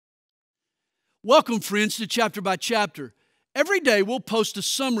Welcome, friends, to Chapter by Chapter. Every day we'll post a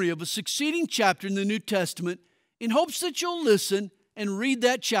summary of a succeeding chapter in the New Testament in hopes that you'll listen and read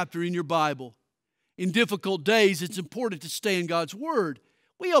that chapter in your Bible. In difficult days, it's important to stay in God's Word.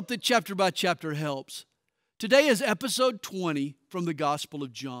 We hope that Chapter by Chapter helps. Today is episode 20 from the Gospel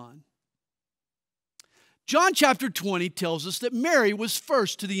of John. John chapter 20 tells us that Mary was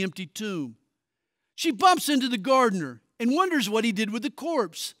first to the empty tomb. She bumps into the gardener and wonders what he did with the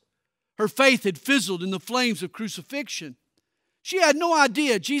corpse. Her faith had fizzled in the flames of crucifixion. She had no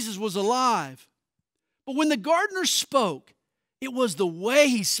idea Jesus was alive. But when the gardener spoke, it was the way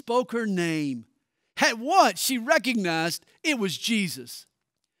he spoke her name. At once, she recognized it was Jesus.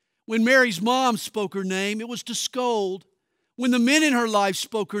 When Mary's mom spoke her name, it was to scold. When the men in her life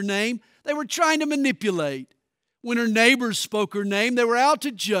spoke her name, they were trying to manipulate. When her neighbors spoke her name, they were out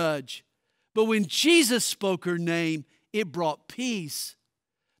to judge. But when Jesus spoke her name, it brought peace.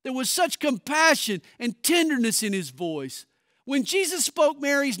 There was such compassion and tenderness in his voice. When Jesus spoke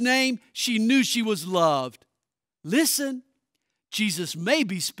Mary's name, she knew she was loved. Listen, Jesus may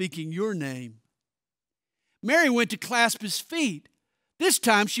be speaking your name. Mary went to clasp his feet. This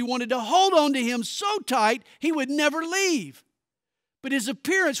time she wanted to hold on to him so tight he would never leave. But his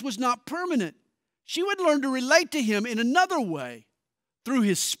appearance was not permanent. She would learn to relate to him in another way, through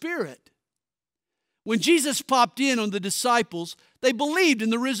his Spirit. When Jesus popped in on the disciples, they believed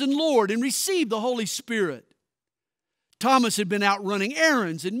in the risen Lord and received the Holy Spirit. Thomas had been out running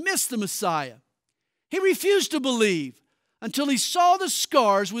errands and missed the Messiah. He refused to believe until he saw the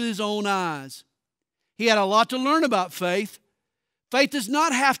scars with his own eyes. He had a lot to learn about faith. Faith does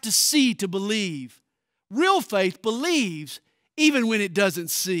not have to see to believe. Real faith believes even when it doesn't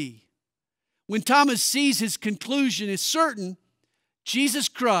see. When Thomas sees his conclusion is certain, Jesus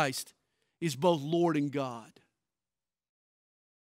Christ is both Lord and God.